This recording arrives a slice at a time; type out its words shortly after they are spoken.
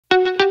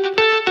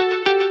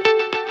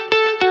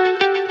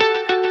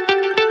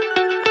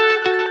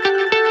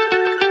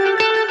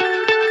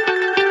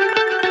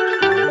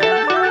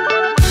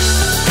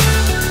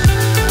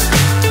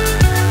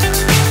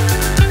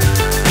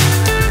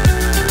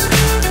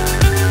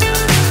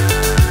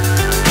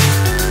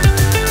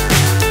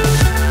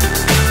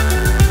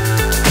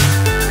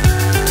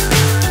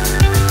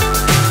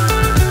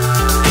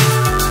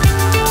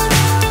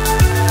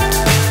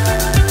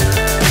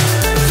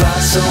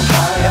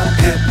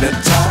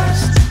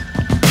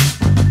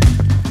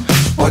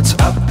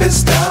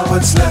is down,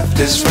 what's left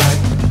is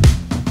right.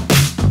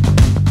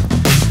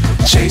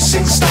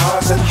 Chasing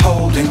stars and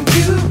holding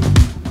you.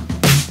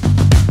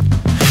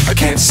 I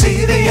can't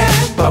see the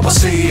end, but we'll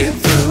see it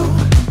through.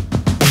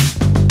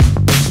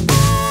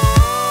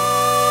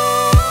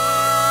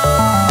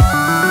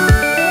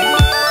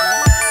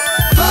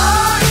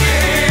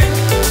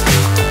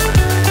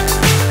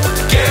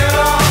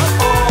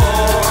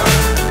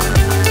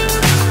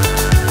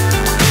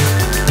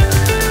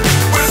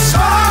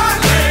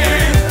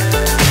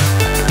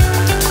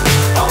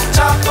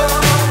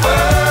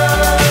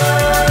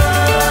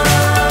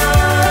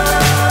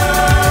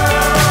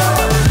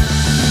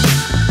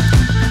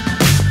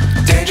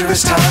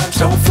 Times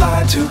don't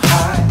fly too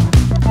high.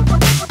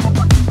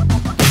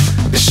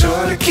 Be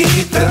sure to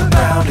keep the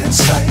ground in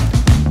sight.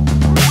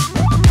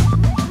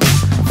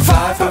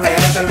 Fly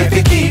forever if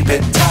you keep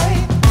it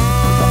tight.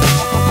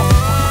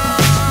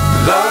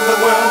 Love the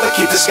world but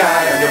keep the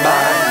sky on your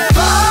mind.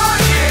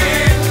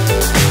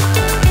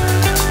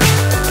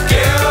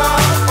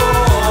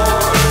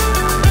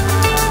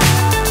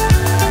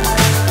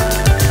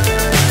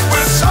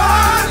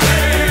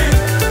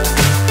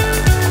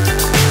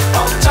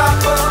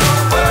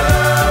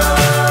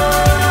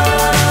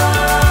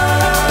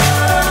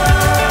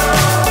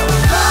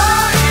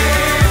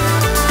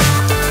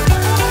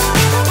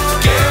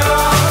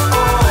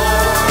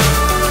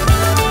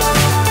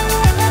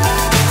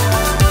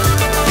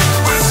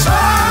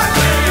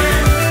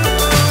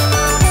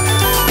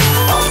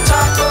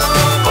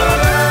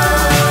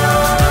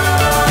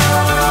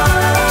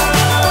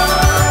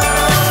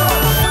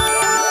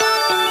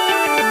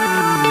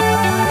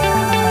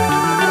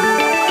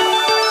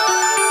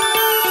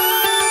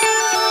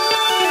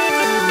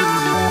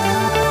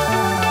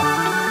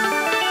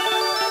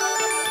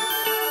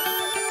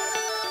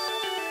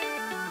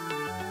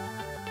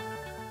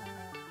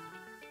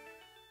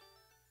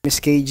 Miss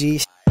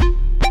Keiji.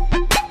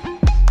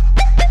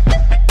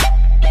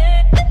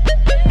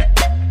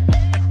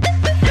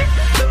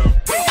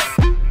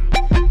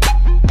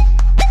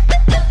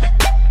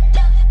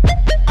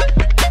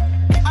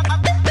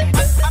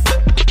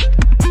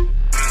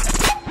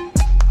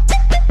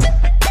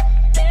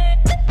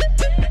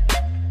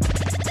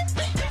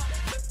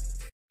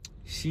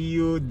 See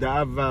you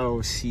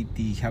Davao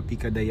City. Happy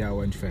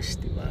Kadayawan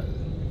Festival.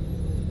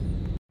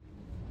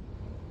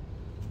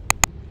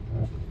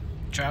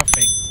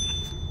 Traffic.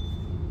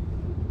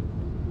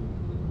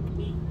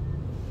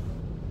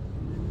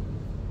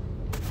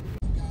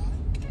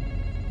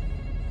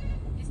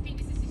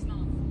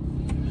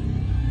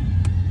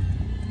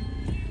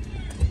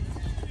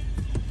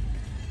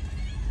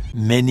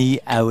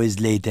 Many hours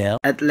later.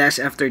 At last,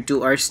 after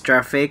 2 hours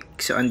traffic,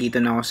 so andito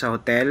na ako sa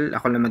hotel.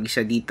 Ako lang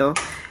mag-isa dito.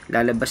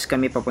 Lalabas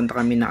kami, papunta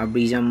kami ng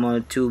Abriza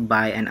Mall to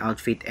buy an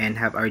outfit and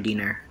have our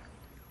dinner.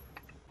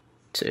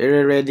 So,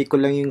 i-ready ko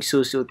lang yung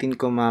susutin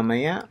ko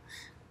mamaya.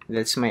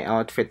 That's my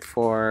outfit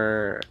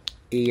for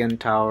Aeon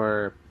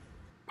Tower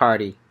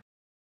party.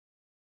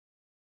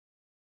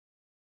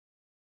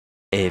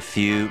 A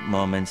few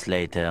moments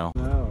later.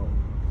 Wow.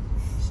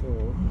 So,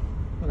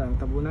 walang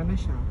tabunan na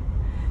siya.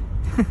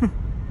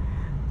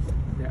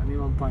 May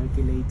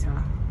mag-party later.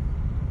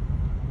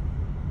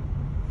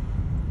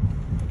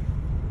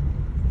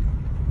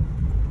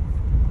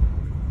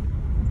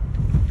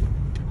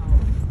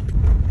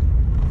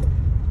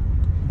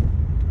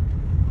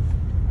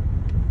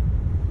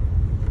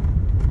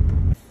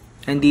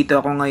 Nandito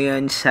ako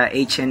ngayon sa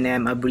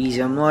H&M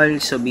Abriza Mall.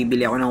 So,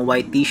 bibili ako ng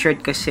white t-shirt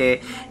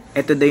kasi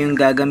ito daw yung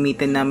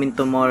gagamitin namin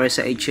tomorrow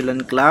sa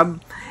Echelon Club.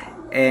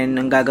 And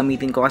ang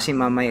gagamitin ko kasi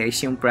mamaya is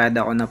yung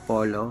Prada ko na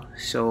polo.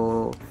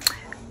 So,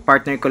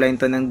 partner ko lang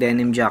ito ng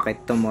denim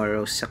jacket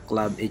tomorrow sa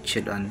Club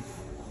Echelon.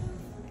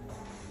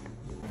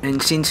 And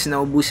since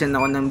naubusan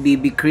ako ng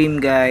BB cream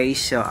guys,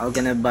 so I'm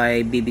gonna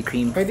buy BB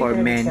cream for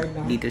men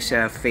dito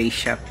sa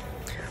Face Shop.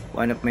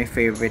 One of my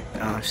favorite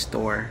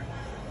store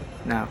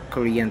na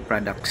Korean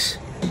products.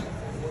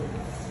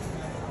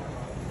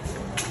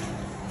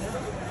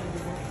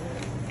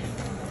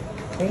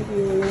 Thank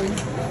you.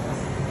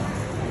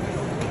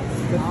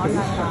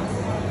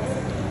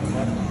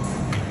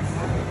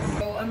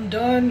 So I'm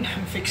done.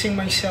 I'm fixing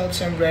myself,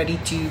 so I'm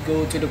ready to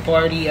go to the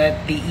party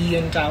at the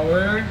Aeon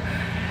Tower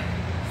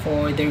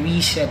for the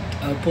Re-Sët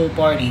pool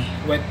party,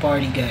 wet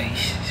party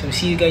guys. So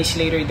see you guys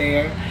later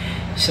there.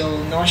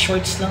 So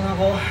naka-shorts lang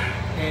ako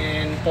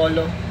and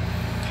polo.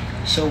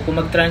 So kung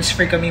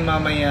mag-transfer kami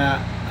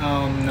mamaya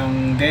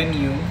ng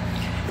venue,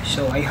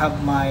 so I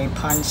have my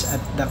pants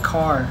at the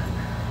car.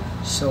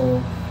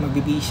 So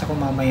magbibihis ako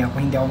mamaya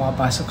kung hindi ako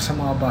makapasok sa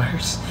mga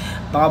bars.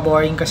 Baka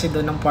boring kasi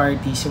doon ng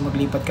party, so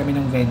maglipat kami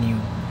ng venue.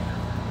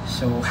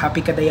 So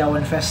happy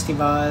Kadayawan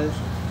Festival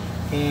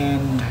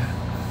and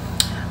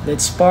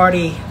let's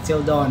party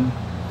till dawn.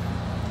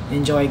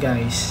 Enjoy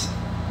guys.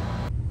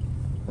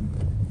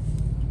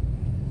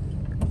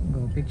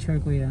 Go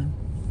picture kuya.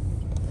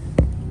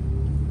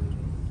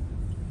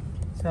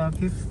 Sa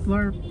 5th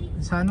floor,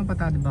 sa ano pa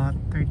ta, diba?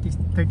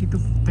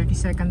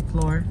 32nd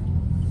floor.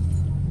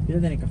 Pila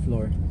na ka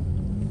floor?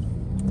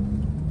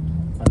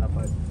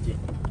 Palapad.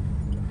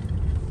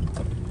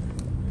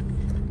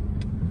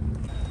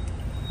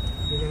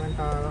 naman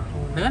tao.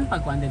 Dagan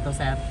pagkuhan dito,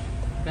 sir.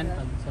 Dagan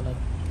pag sulod.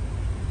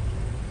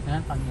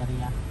 Dagan pag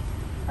area.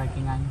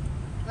 Parkingan.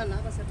 Ano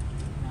ba sir?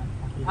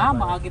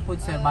 Maagi po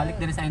sir. Balik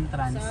din sa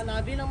entrance. Sa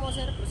lobby lang mo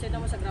sir. Proceed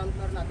mo sa ground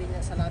floor lobby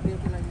niya. Sa lobby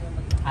yung pinag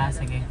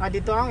Sige.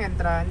 Dito ang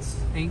entrance.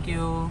 Thank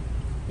you.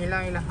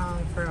 Ilang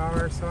per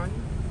hour son?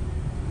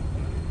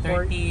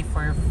 30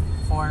 for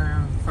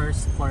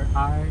first 4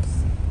 hours.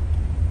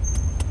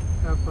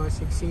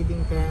 Tapos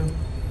exceeding 10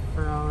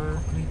 per hour.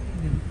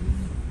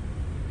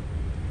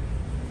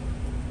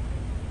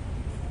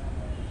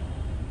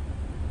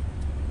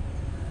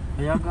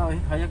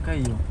 Hayag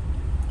kayo.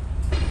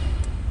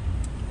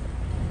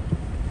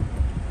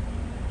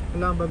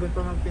 Wala, bago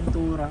pa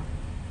magpintura.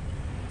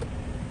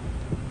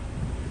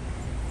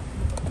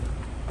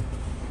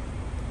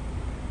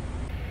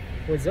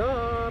 What's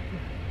up?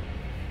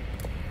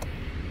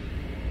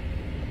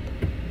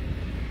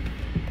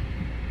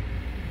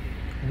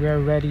 We're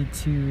ready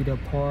to the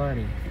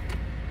party.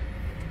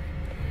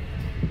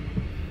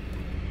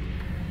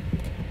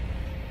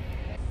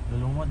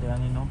 Lulungo di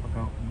ano no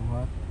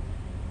pagkabuhat.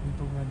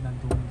 Ito nga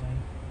nandun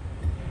tayo.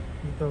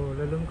 Ito,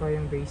 lalong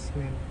kayang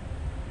basement.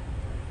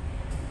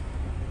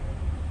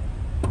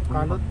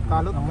 Kalot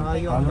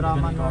kayo ang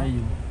drama no.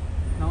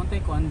 Nauntay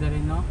ko anda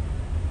rin no.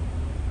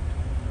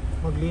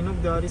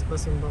 Maglinog daris pa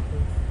simba ko.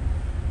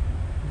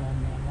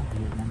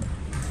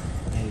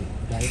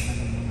 Gayet na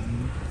naman.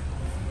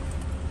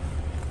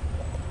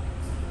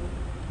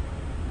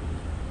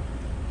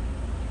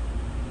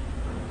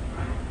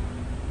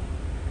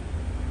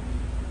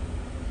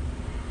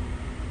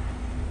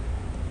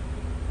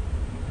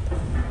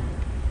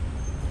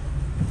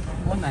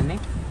 Nani?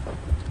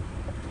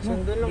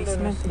 Sundol lang daw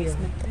na siya.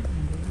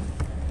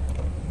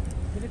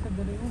 Dili ka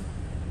dali mo.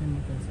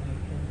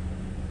 Motorcycle.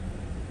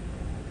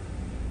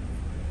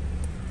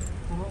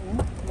 Oo,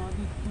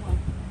 lagi mo.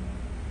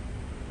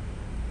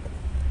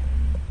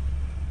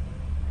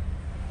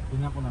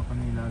 Hindi ako na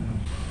panilalang.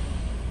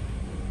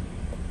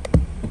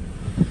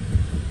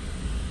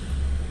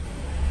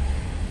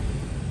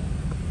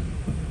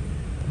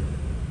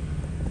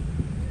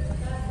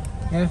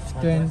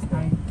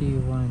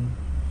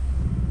 F21.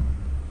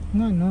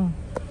 No.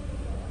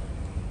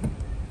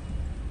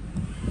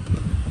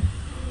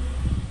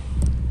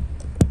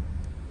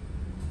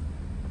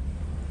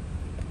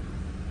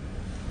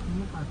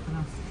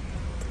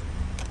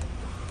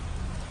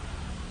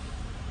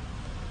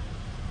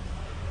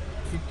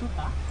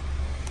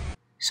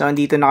 So,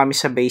 andito na kami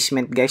sa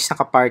basement guys.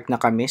 Nakapark na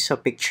kami. So,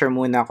 picture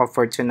muna ako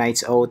for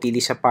tonight's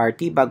OOTD sa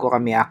party bago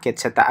kami aakyat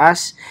sa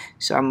taas.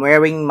 So, I'm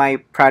wearing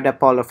my Prada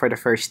polo for the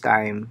first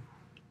time.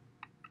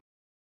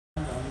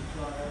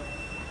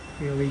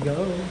 Here we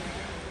go.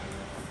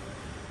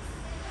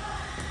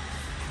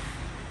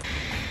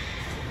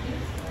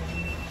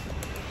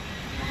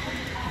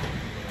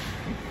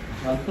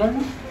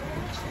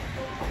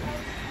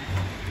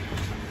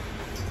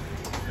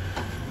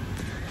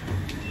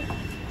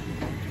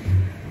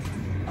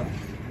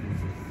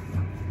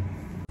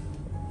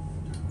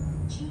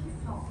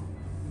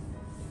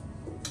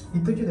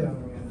 Ito juga ang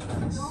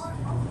entrance.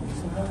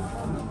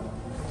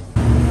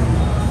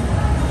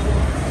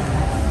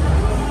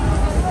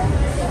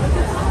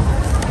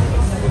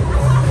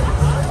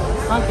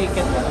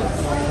 Ticket.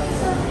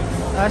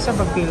 Sa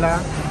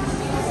pagpila.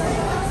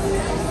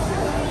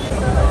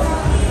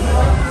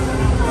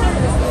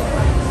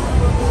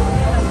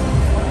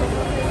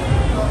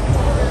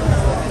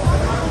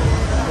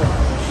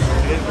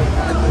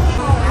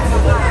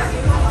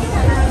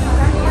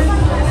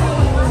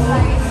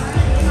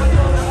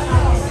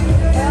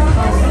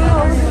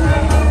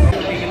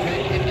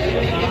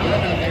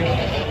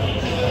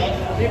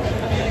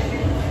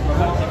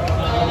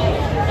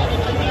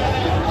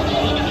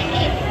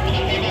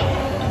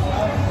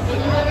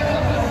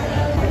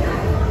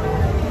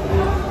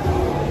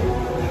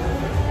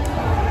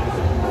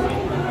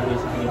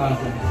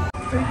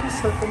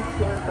 Second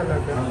floor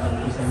talaga.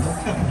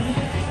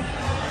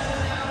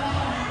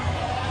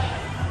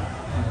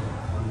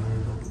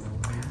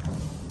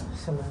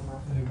 Salamat.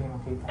 Hindi ko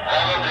makita.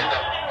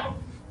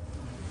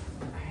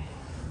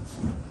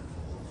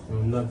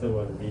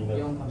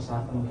 Yung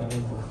pagsaka mo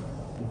kalaw.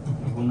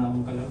 Naguna mo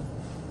kalaw.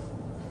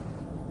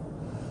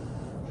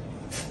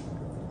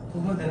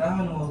 Kung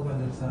madalaman mo ba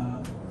sa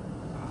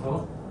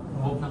ako?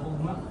 Hope na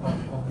kugma.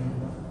 okay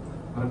ba?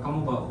 Para ka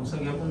mo ba?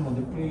 Usag yapon mo.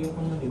 Deploy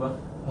yapon mo, di ba?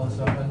 O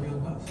sa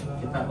kanyo ba?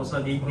 Kita ko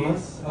sa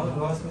DBS.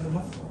 Gawas mo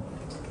naman.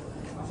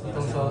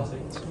 Itong sa...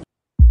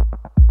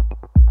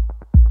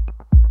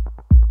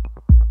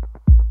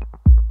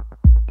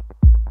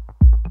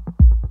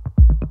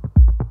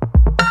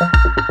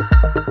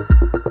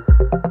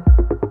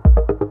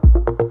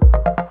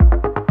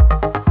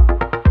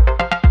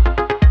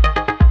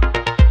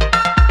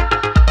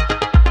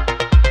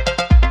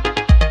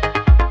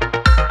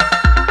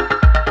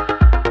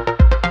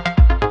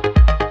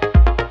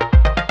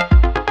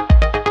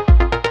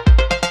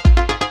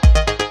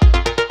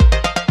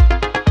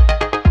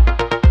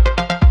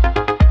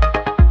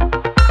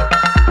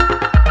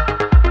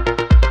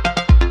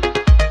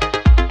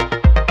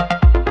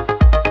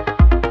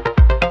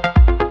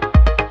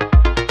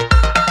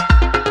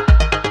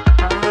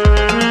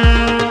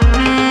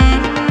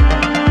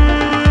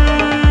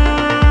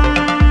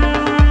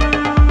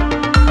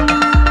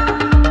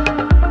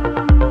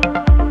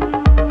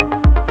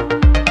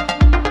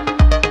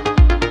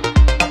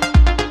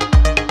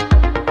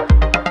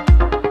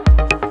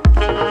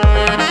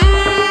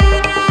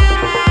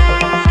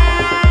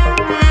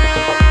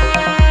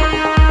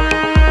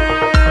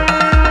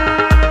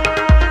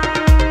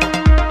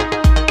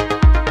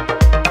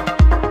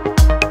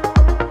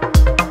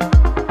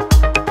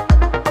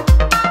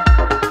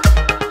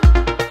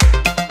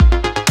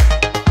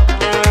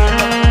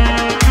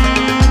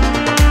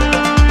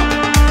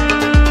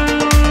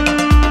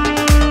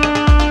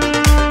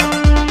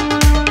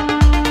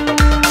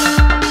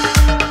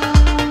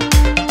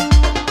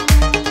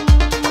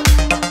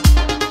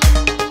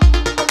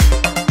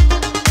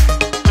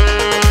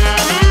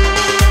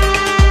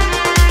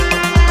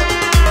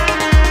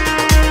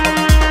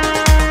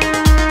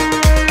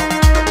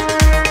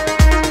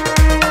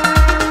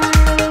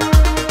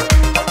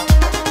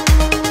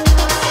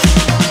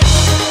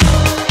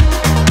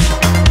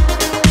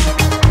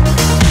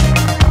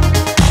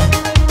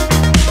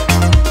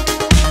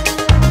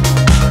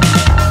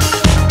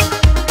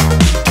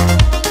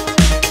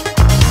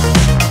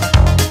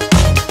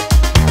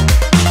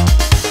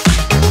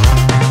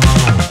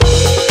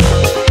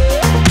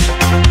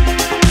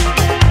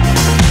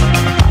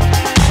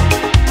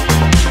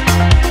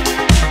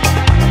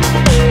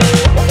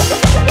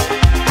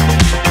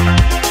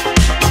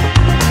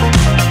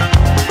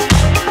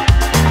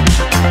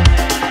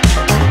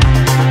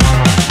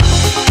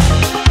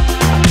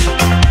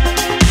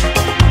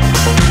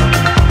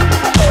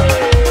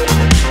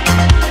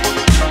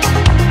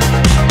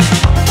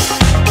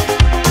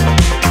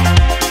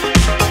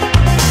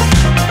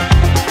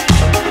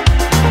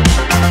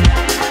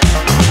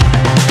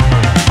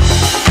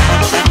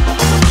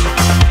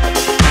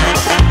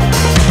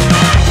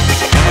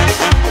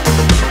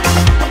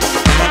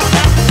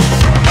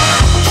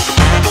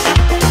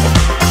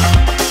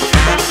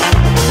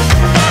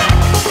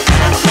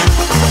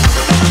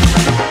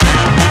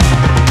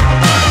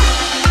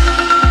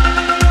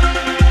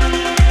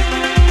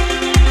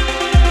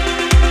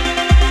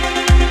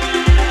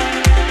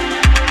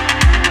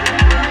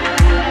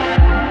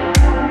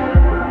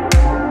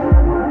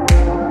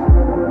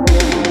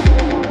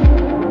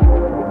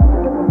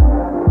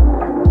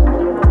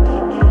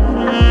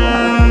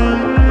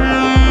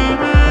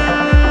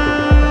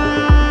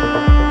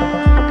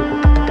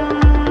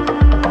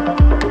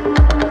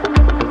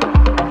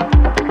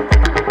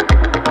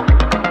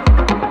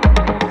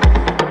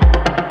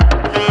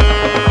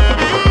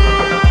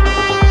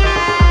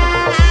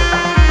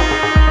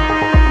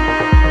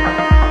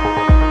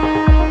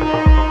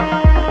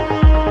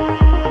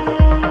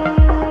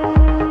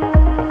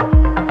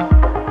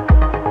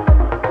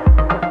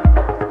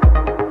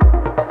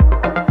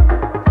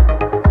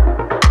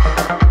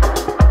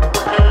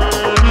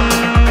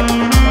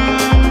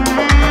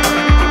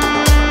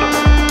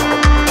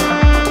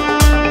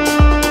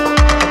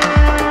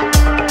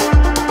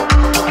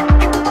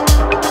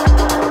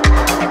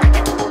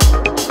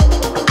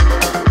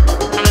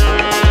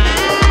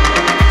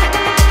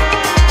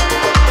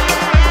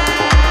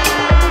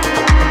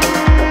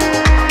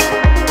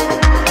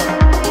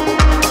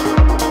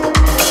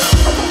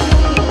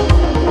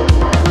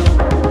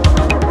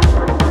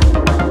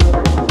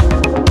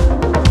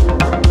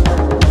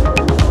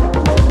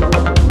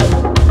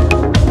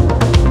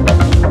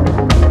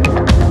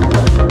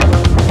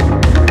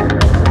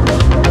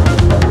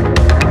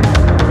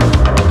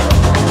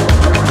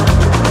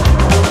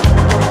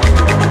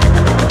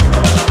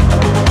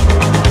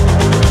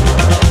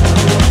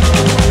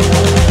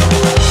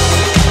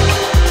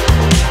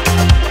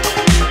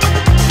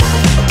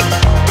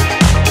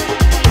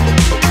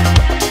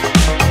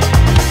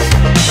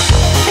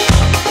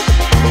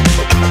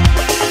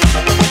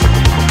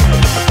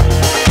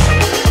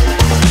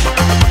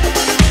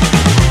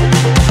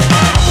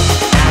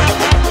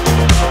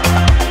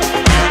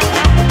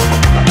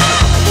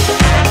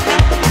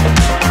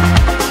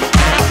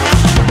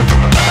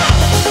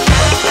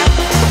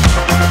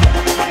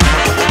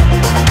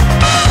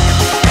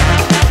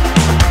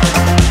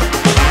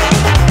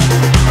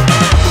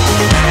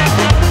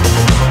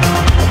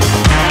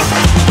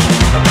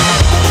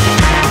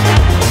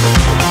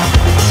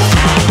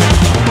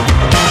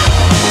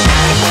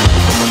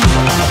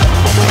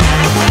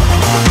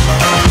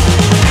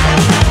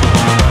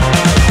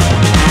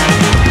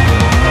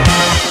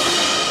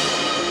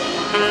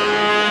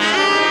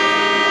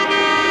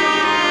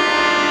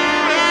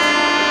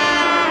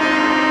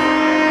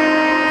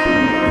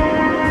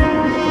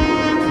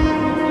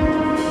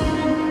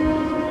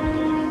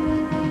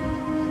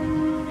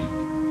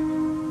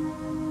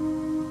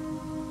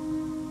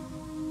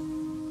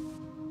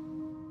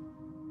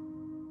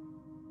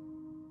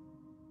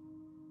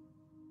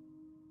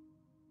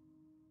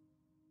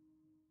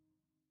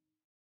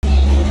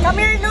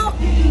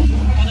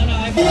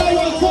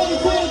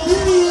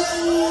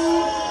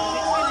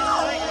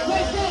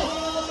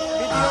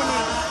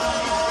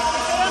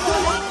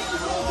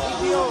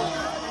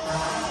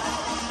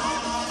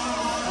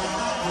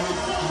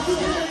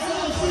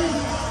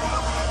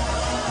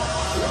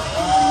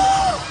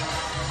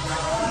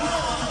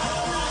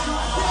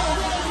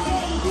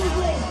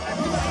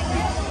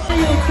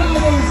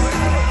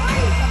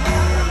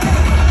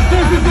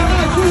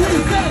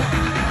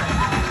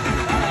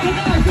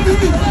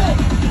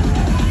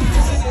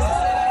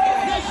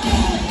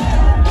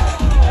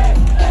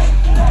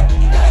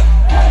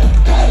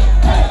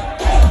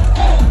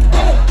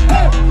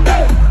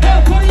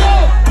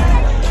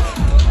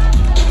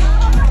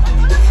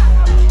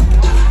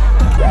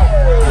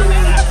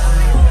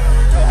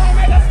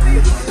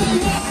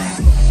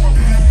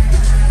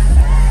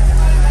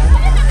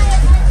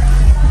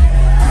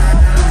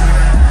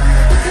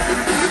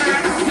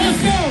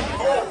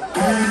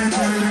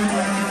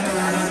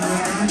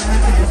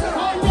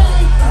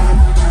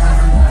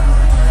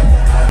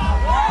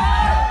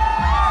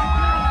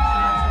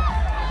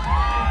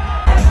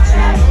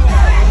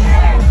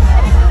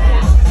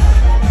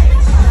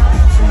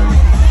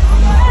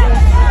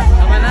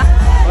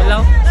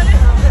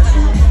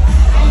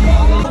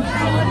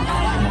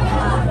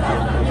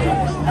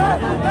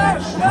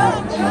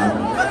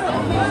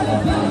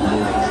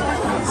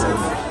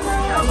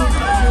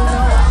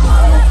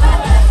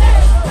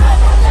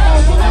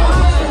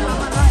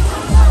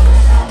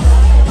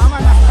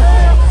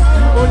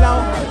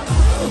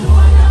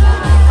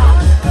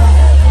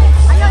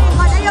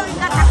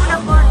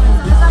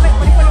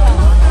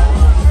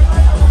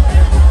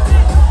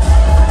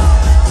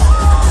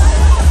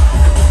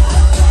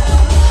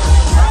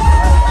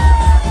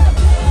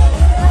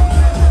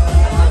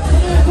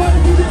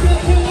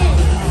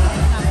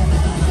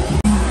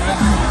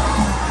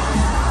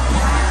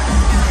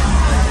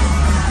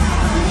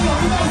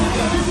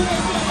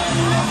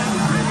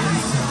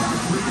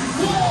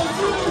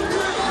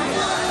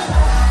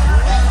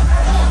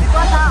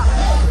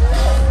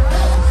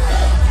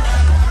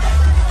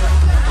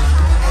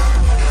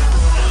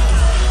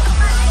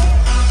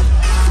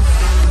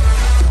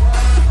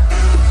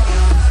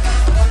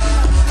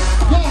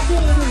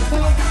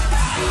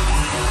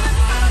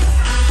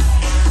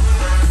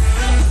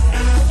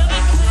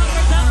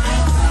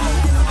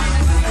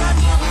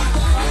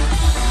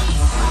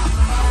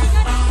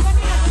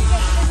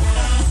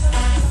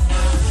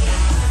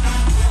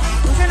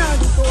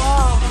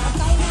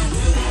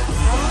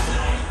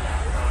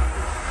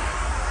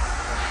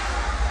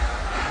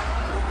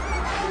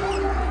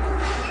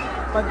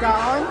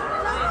 Pagkaon?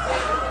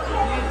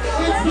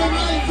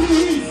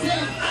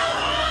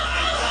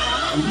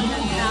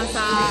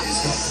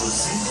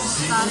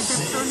 Sa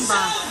reception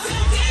ba?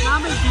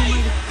 Namay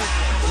di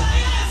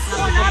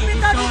mo Lapit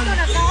na dito,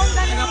 nagkaon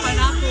ka na pa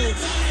na ako.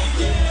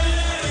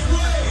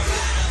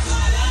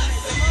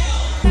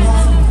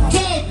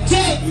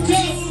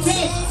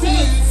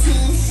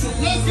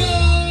 Let's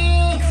go!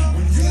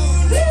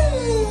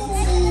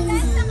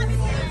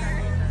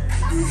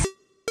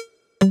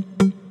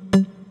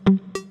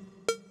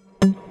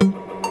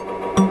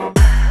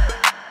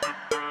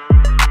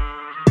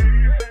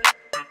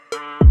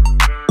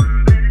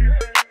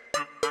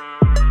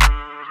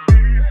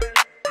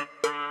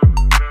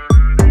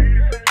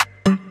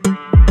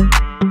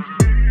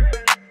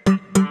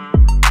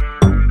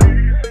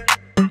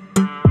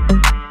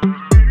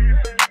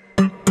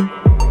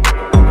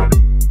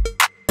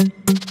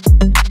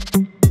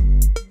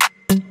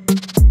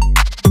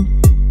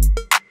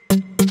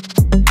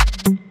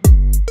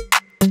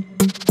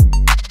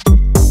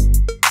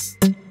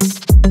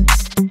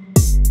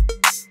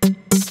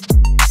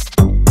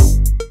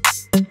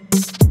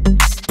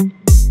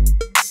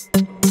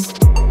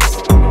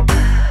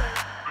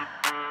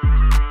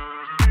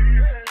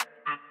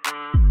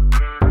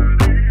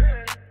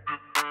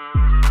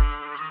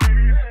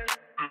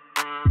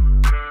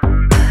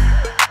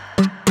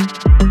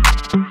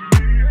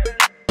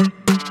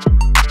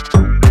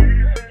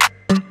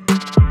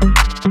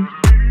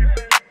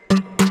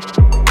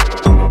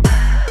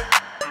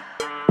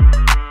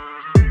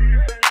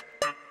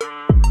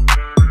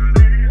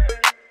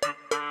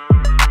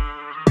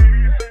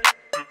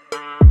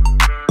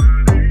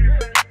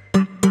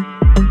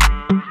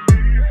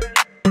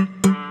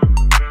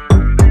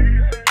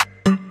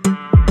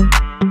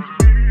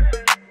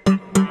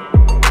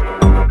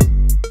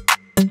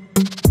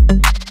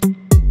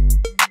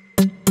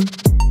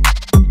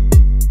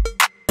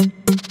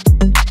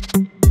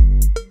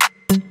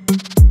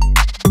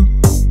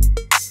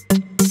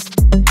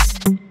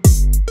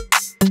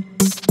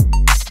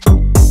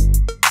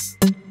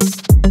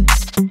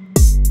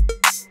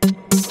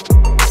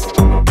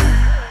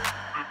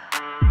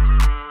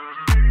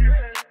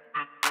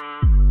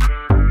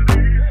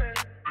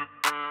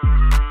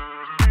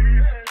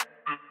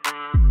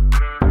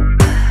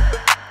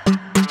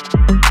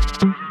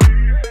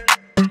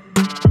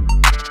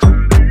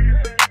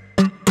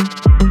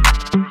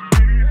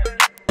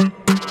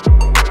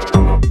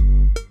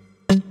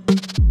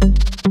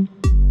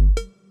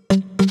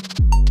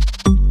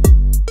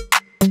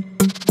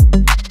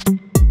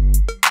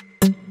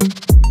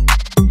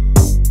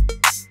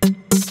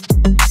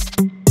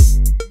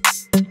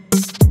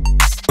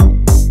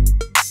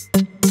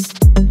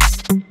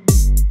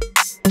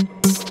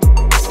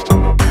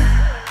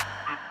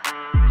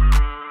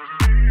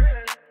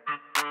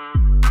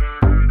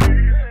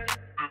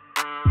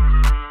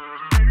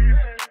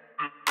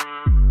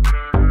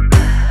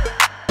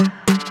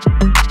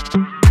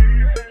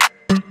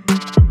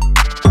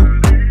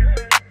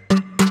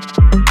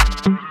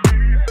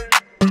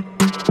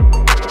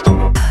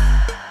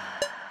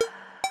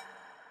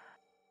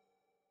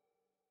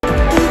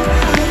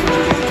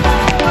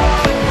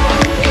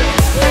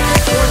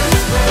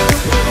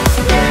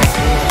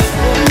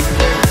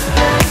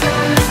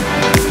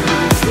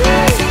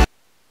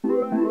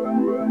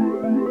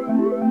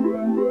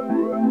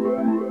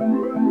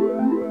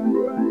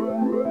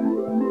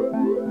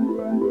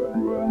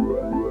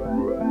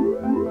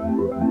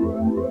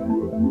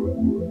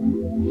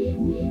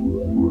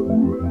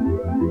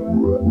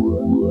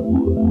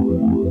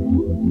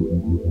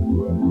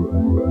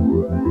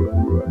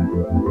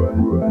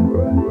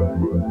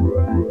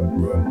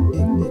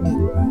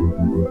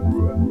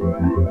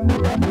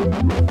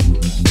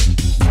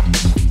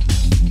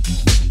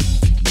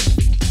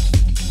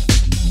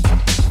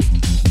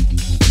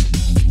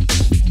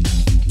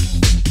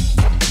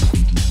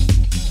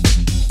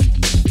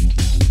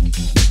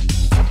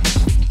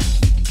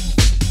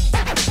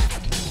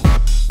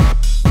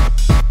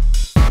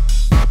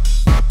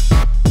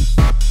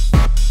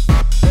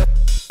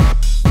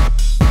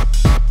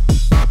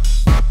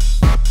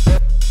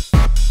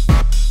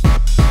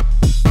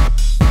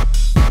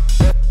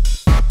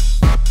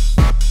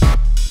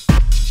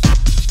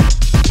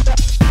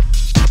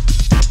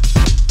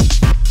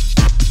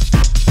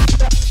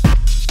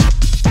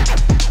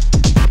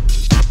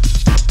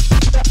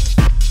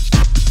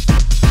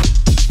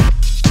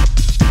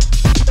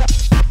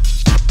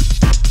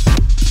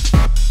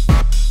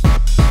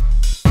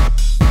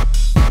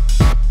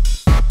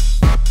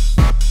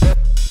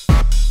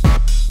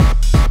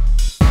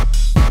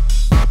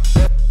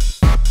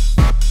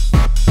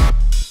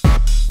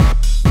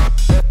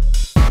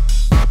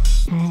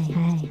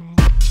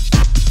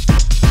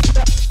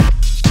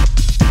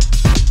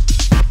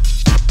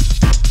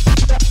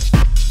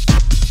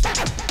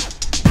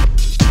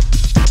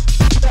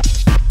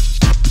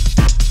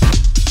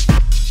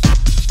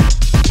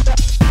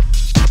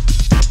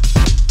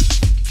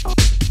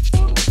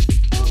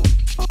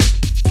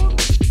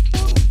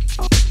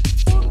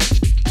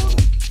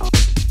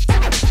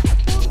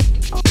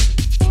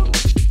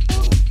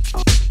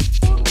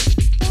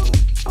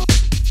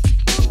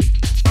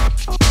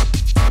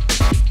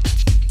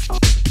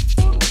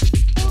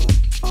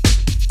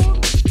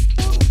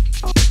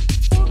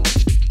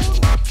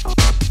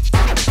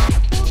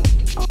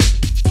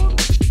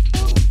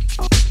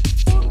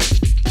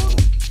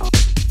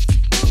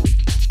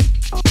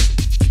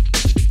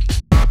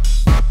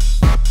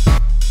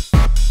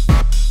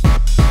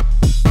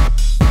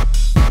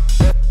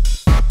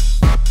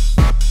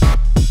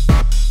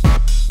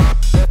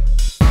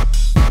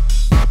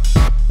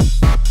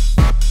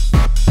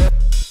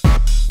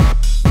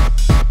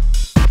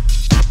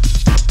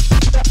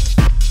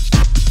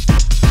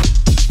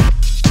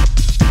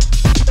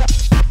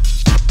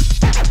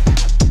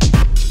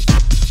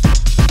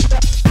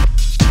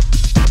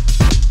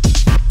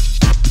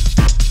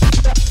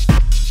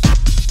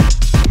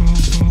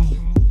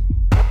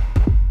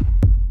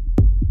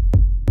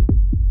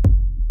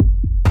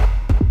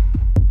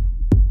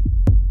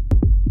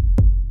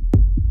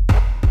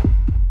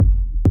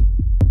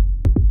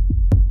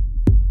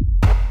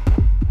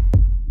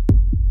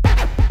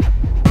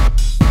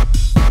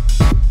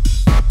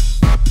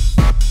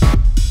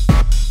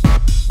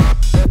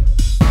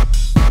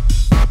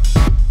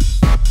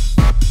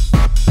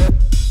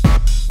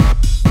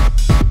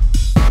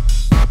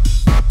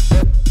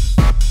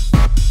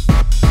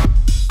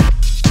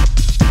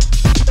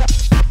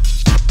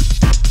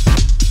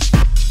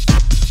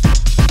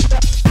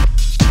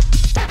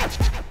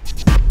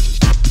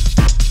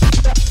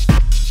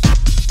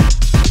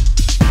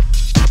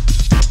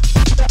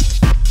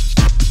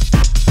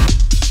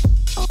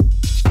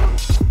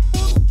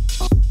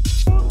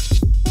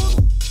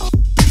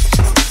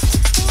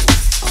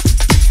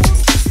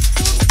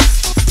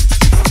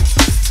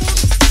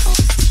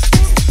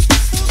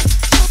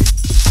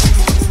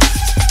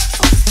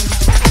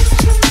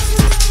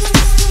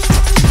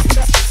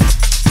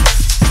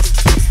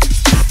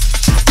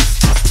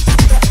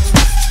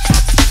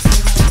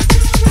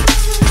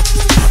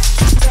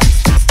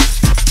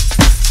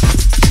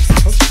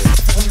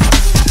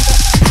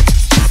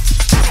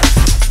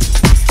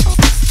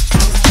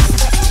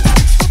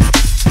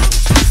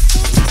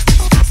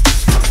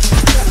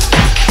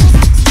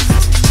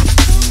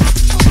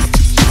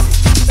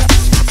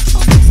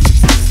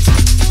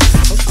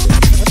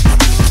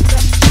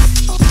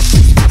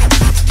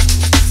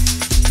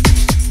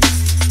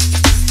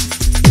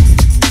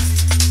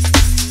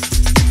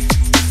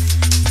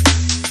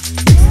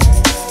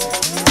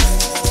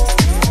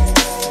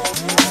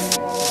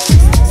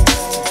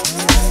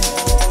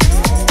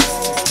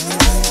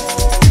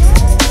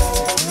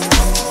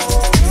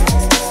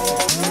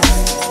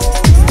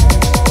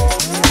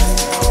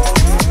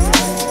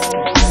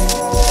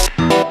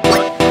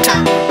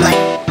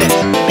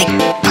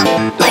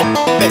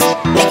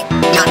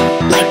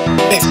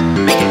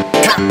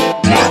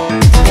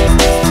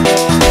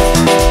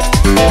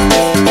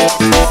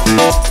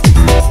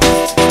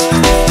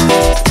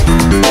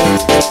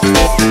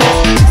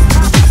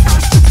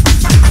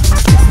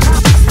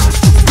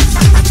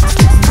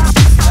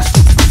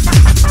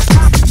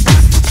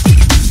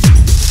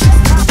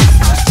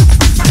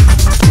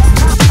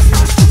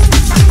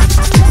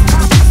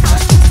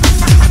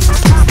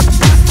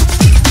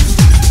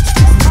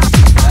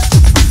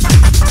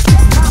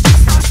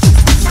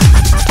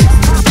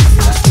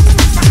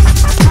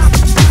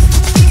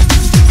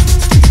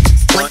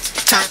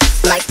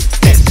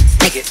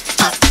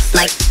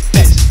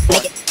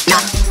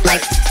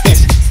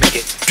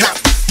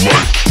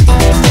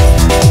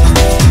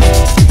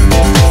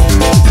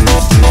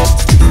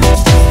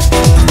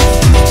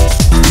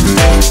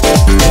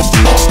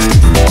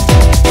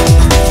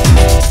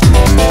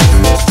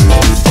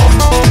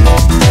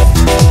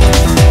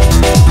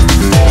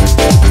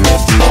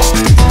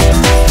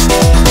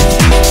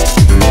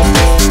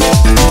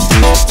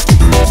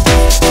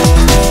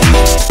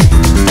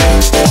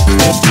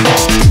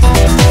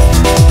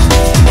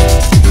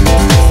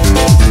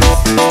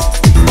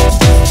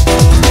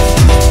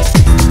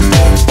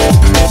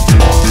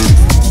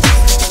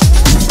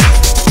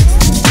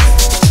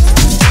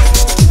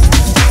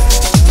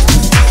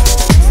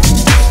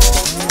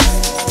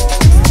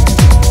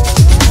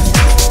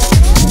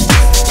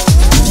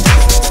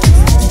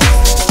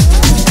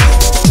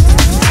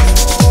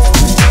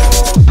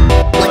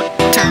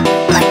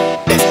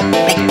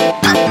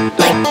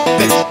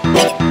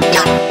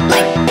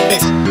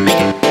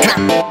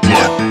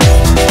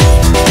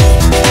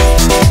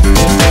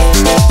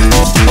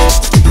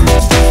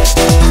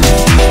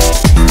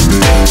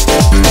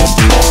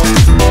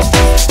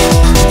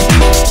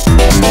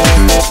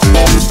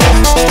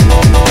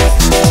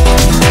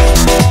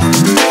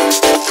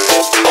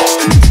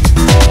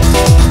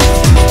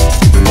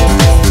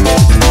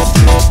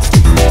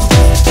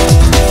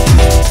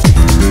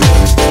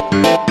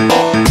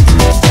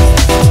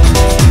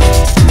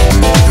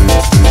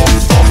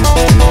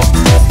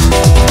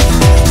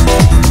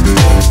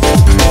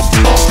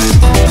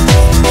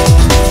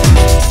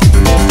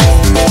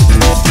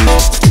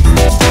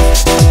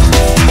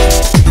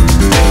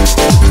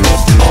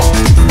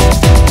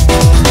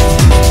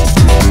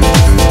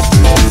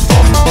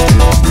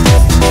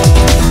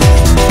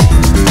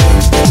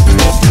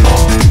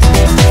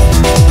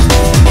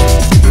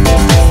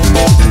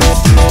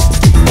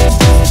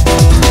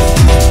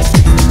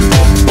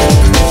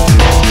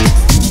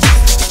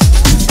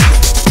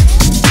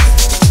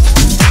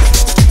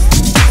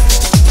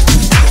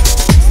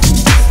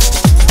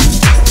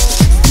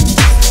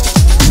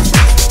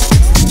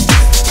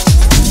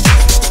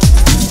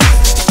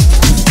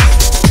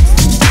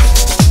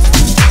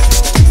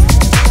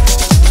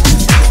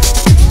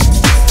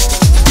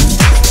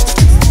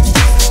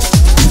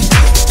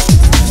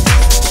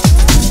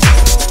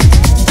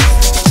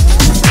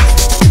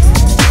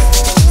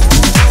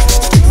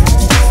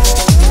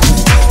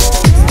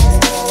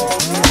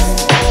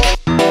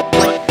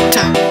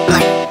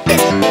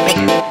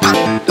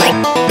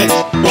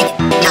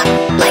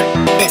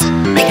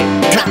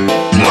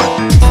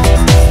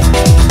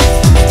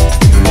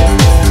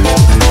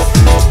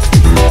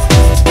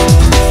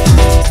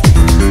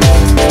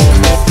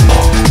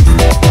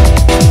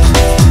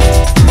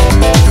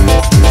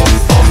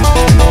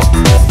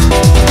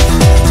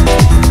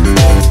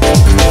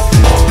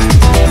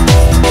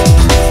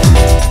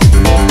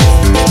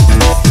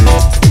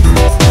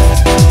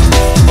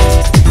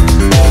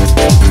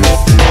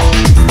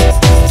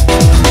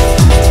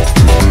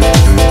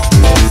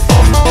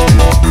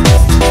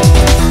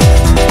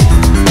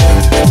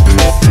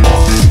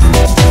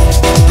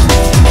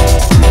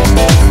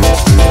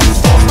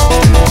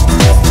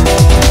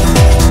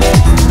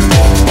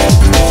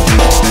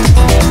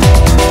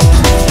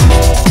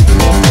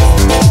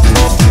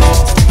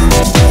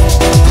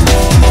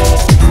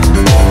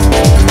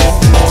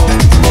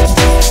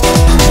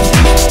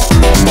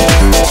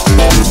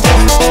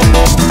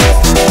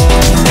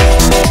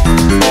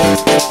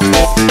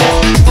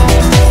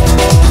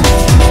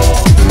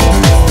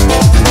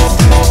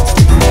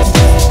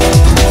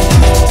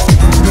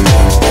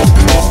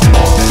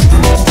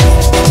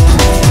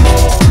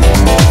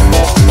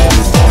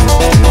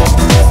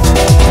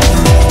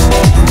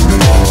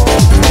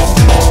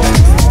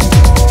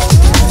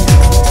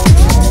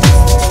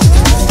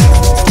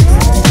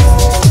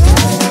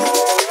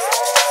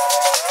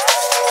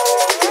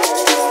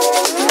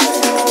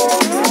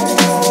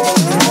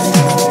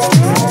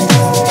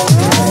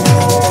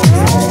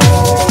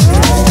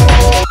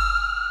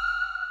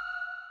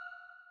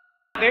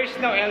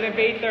 there's no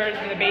elevator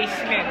in the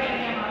basement.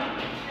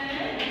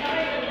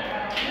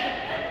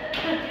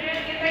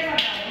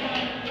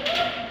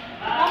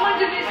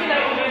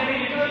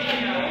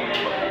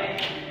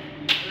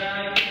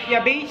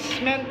 Yeah,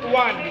 basement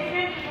 1.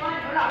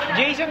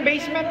 Jason,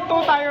 basement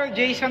 2 tayo,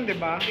 Jason, di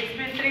ba?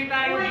 Basement 3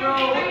 tayo,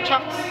 bro.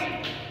 Chucks.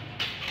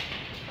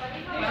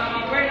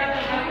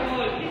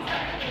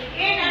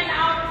 In and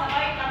out sa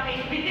white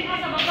cafe. Hindi mo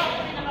sa baba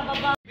kasi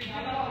nakababa.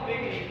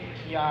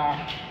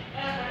 Yeah.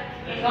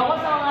 Ako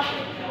sa mga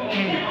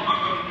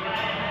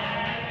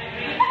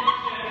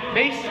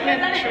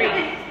Basement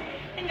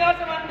 3. hindi ako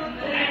sa mga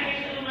tuto.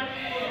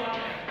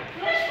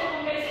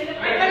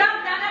 Walang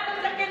dana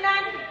itong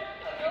sakinan.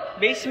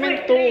 Basement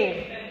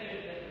 2.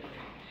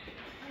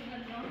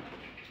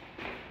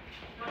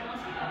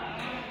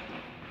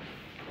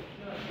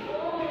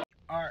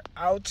 Are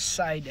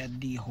outside at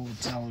the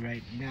hotel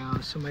right now.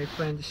 So my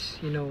friends,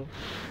 you know,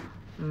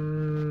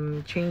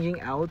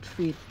 changing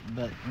outfit,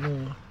 but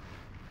no.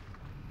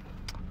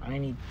 I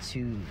need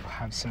to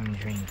have some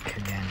drink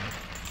again.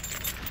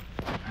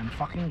 I'm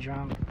fucking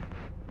drunk.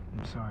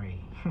 I'm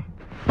sorry.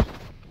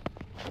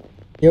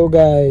 Yo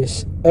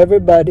guys,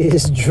 everybody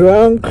is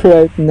drunk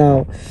right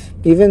now.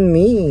 Even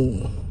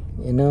me.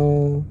 You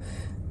know,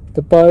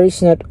 the party's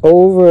not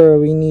over.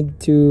 We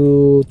need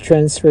to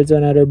transfer to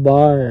another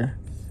bar,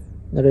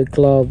 another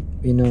club,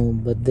 you know.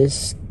 But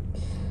this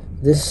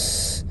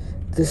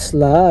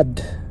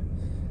lad,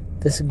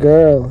 this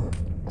girl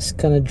is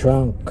kind of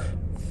drunk.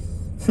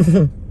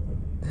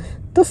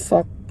 The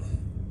fuck?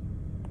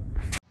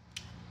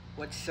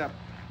 What's up?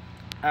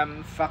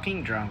 I'm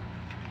fucking drunk.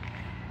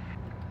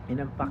 And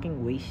I'm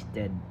fucking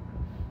wasted.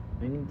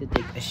 I need to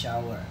take a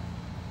shower.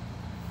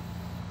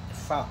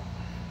 Fuck.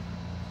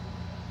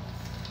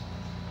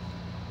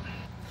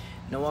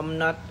 No,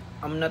 I'm not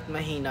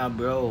mahina,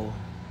 bro.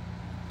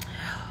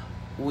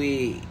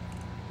 We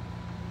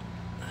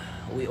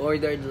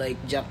ordered like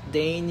Jack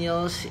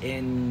Daniels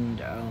and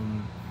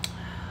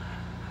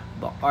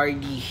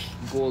Bacardi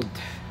Gold.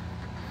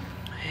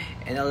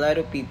 And a lot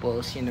of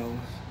people's, you know,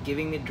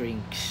 giving me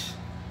drinks.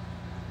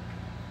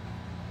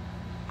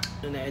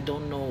 And I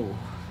don't know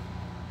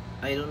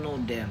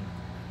them.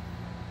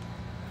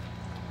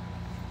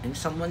 And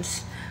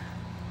someone's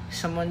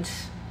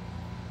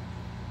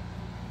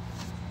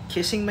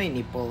kissing my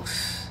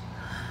nipples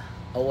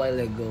a while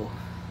ago.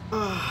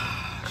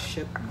 Ah,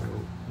 shit,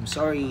 bro. I'm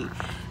sorry.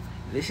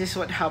 This is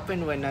what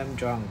happened when I'm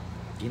drunk.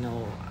 You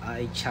know,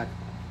 I chat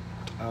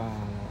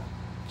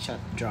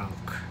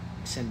drunk,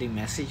 sending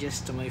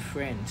messages to my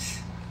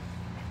friends.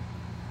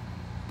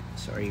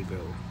 Sorry,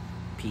 bro.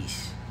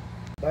 Peace.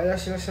 Bala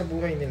sila sa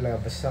buhay nila,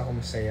 basta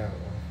ako masaya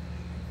ako.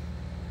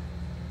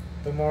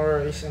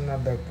 Tomorrow is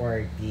another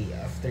party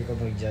after ko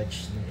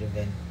mag-judge ng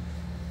event.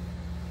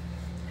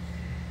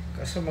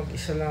 Kaso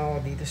mag-isa lang ako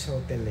dito sa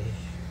hotel eh.